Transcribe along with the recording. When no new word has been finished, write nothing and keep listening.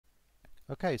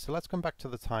Okay, so let's come back to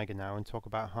the tiger now and talk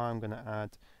about how I'm going to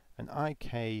add an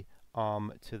IK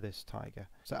arm to this tiger.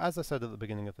 So as I said at the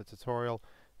beginning of the tutorial,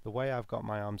 the way I've got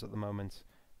my arms at the moment,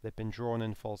 they've been drawn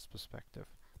in false perspective,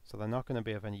 so they're not going to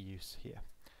be of any use here.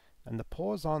 And the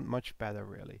paws aren't much better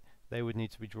really, they would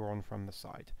need to be drawn from the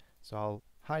side, so I'll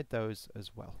hide those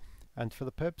as well. And for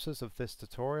the purposes of this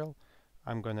tutorial,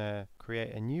 I'm going to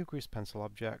create a new grease pencil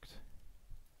object,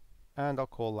 and I'll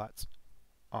call that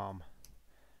arm.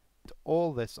 And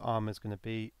all this arm is going to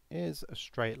be is a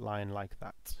straight line like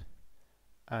that.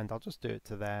 And I'll just do it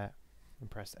to there and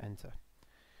press enter.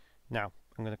 Now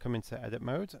I'm going to come into edit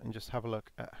mode and just have a look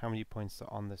at how many points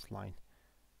are on this line.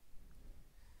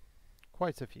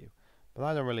 Quite a few, but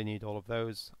I don't really need all of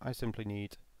those. I simply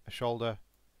need a shoulder,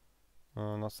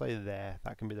 and I'll say there,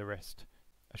 that can be the wrist,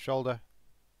 a shoulder,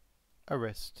 a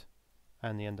wrist,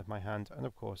 and the end of my hand, and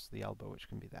of course the elbow, which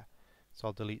can be there. So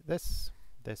I'll delete this,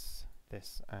 this,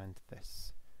 this, and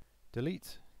this.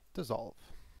 Delete, dissolve.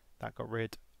 That got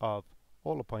rid of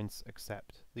all the points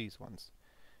except these ones.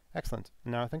 Excellent.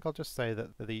 Now I think I'll just say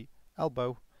that the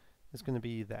elbow is going to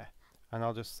be there, and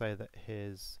I'll just say that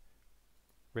his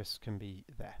wrist can be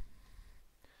there.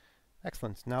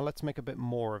 Excellent. Now let's make a bit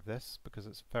more of this because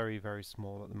it's very, very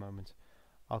small at the moment.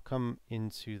 I'll come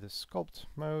into the sculpt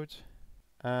mode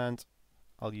and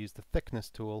I'll use the thickness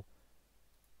tool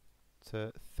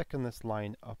to thicken this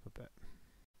line up a bit.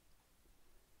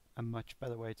 A much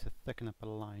better way to thicken up a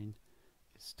line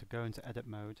is to go into edit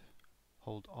mode,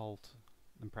 hold Alt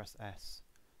and press S,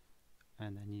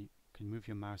 and then you can move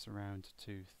your mouse around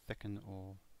to thicken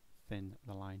or thin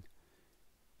the line.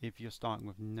 If you're starting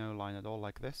with no line at all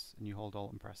like this and you hold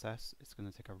Alt and press S, it's going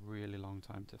to take a really long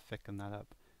time to thicken that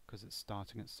up because it's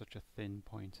starting at such a thin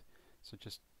point. So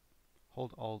just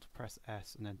hold Alt, press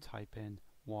S, and then type in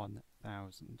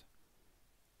 1000,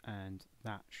 and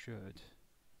that should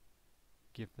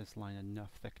give this line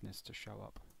enough thickness to show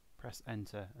up. Press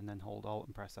enter and then hold Alt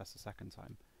and press S a second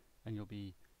time, and you'll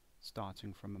be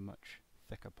starting from a much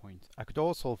thicker point. I could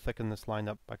also thicken this line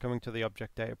up by coming to the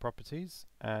Object Data Properties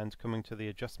and coming to the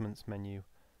Adjustments menu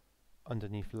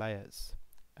underneath Layers,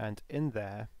 and in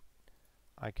there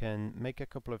I can make a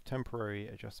couple of temporary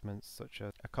adjustments, such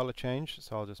as a color change,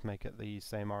 so I'll just make it the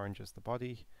same orange as the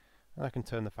body, and I can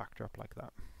turn the factor up like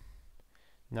that.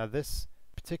 Now this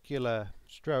particular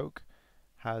stroke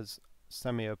has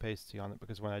semi-opacity on it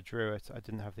because when I drew it I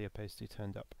didn't have the opacity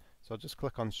turned up. So I'll just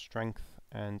click on Strength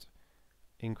and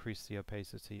increase the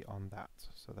opacity on that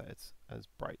so that it's as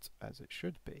bright as it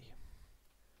should be.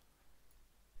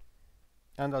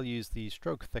 And I'll use the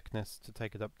stroke thickness to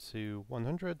take it up to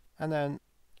 100, and then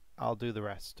I'll do the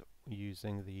rest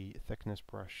using the thickness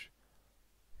brush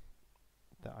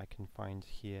that I can find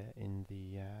here in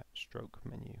the stroke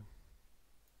menu.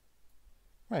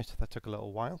 Right, that took a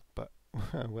little while, but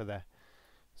we're there.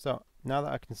 So now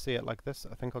that I can see it like this,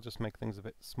 I think I'll just make things a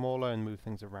bit smaller and move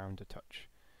things around a touch.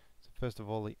 So first of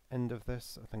all, the end of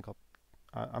this, I think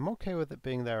I'm okay with it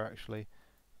being there actually.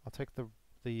 I'll take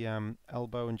the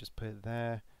elbow and just put it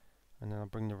there, and then I'll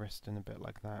bring the wrist in a bit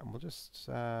like that, and we'll just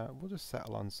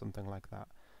settle on something like that.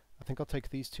 I think I'll take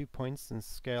these 2 points and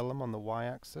scale them on the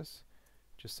y-axis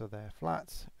just so they're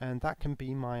flat, and that can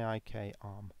be my IK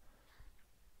arm.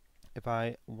 If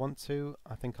I want to,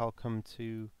 I think I'll come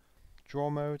to draw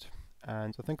mode,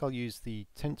 and I think I'll use the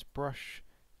tint brush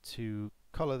to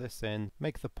color this in,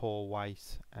 make the paw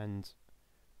white, and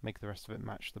make the rest of it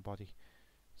match the body.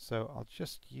 So I'll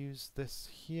just use this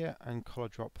here and color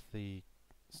drop the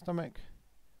stomach,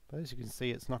 but as you can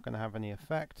see it's not going to have any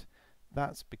effect.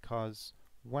 That's because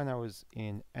when I was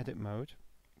in edit mode,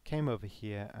 I came over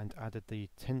here and added the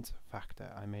tint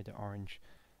factor. I made it orange.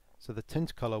 So the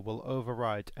tint color will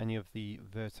override any of the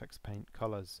vertex paint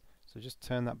colors. So just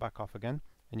turn that back off again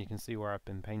and you can see where I've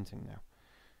been painting now.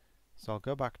 So I'll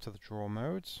go back to the draw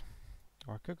mode,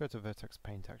 or I could go to vertex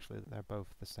paint actually, they're both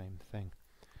the same thing.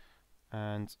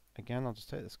 And again I'll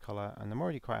just take this color, and I'm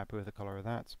already quite happy with the color of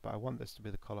that, but I want this to be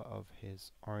the color of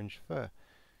his orange fur.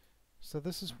 So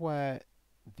this is where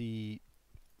the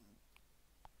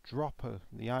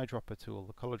eyedropper tool,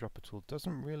 the color dropper tool,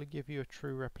 doesn't really give you a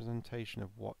true representation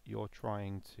of what you're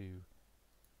trying to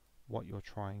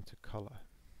color,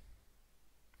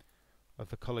 of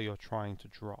the color you're trying to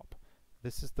drop.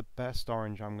 This is the best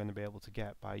orange I'm going to be able to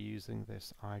get by using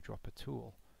this eyedropper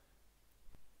tool.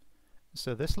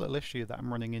 So this little issue that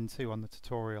I'm running into on the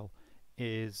tutorial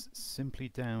is simply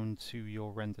down to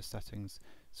your render settings.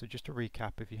 So just to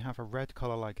recap, if you have a red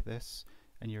color like this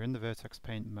and you're in the vertex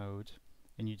paint mode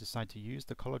and you decide to use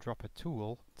the color dropper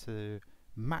tool to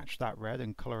match that red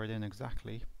and color it in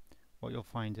exactly, what you'll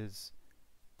find is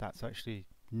that's actually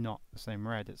not the same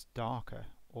red, it's darker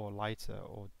or lighter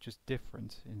or just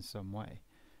different in some way.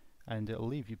 And it'll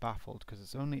leave you baffled because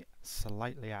it's only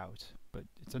slightly out, but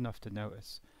it's enough to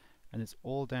notice. And it's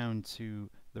all down to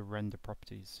the render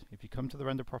properties. If you come to the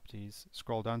render properties,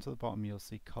 scroll down to the bottom, you'll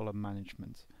see color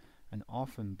management. And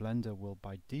often Blender will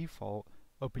by default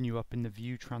open you up in the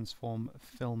view transform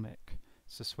filmic.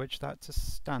 So switch that to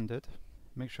standard.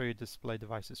 Make sure your display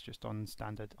device is just on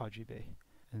standard RGB.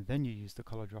 And then you use the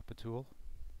color dropper tool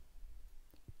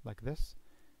like this.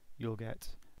 You'll get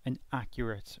an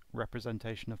accurate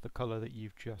representation of the color that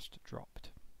you've just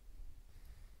dropped.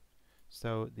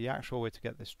 So the actual way to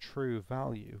get this true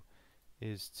value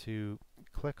is to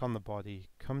click on the body,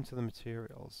 come to the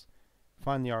materials,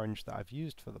 find the orange that I've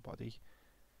used for the body,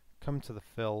 come to the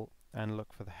fill and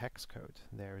look for the hex code.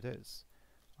 There it is.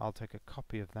 I'll take a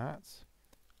copy of that.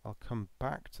 I'll come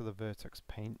back to the vertex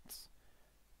paints,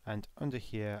 and under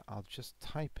here I'll just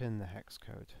type in the hex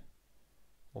code,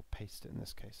 or paste it in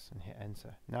this case, and hit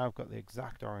enter. Now I've got the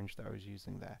exact orange that I was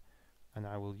using there, and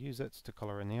I will use it to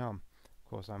color in the arm. Of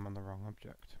course, I'm on the wrong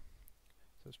object.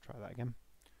 So let's try that again.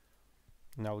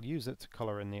 And I'll use it to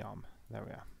color in the arm. There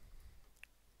we are.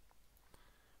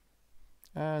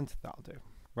 And that'll do.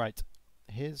 Right,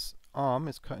 his arm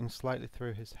is cutting slightly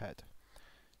through his head.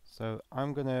 So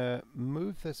I'm going to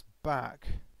move this back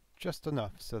just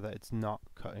enough so that it's not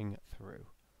cutting through.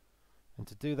 And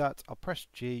to do that, I'll press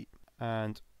G,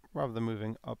 and rather than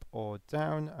moving up or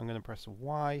down, I'm going to press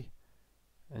Y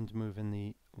and move in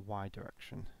the Y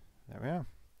direction. There we are.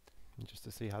 And just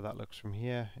to see how that looks from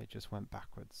here, it just went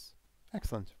backwards.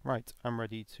 Excellent. Right, I'm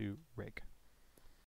ready to rig.